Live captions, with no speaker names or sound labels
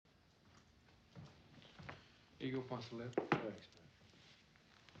Here you go, Poncelet. Thanks, man.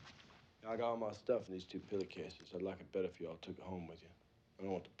 I got all my stuff in these 2 pillow cases. I'd like it better if you all took it home with you. I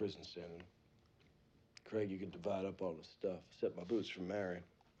don't want the prison sending them. Craig, you can divide up all the stuff. Except my boots from Marion.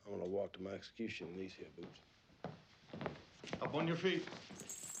 I'm gonna walk to my execution in these here boots. Up on your feet.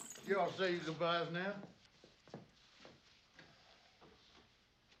 You all say your goodbyes now?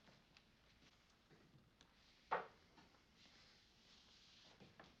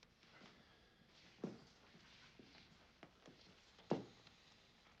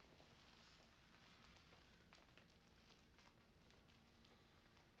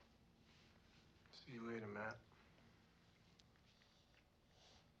 See you later, Matt.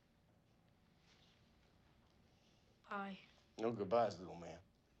 Bye. No goodbyes, little man.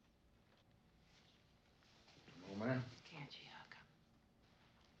 Oh, man. Can't you hug him?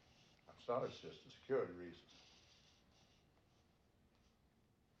 I'm sorry, sister. Security reasons.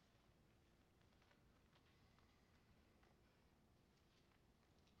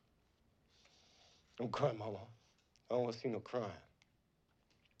 Don't cry, Mama. I don't want to see no crying.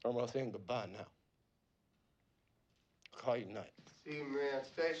 I'm not saying goodbye now. I'll call you tonight. See you, man.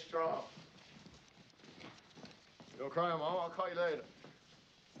 Stay strong. Don't cry, Mama. I'll call you later.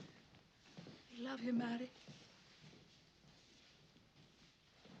 Love you, Maddie.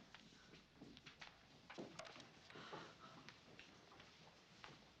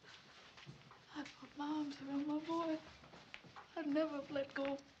 I put my arms around my boy. I'd never have let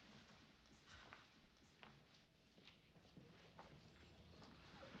go.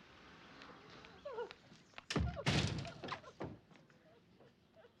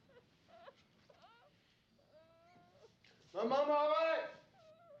 My mom all right?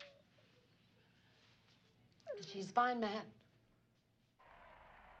 She's fine, Matt.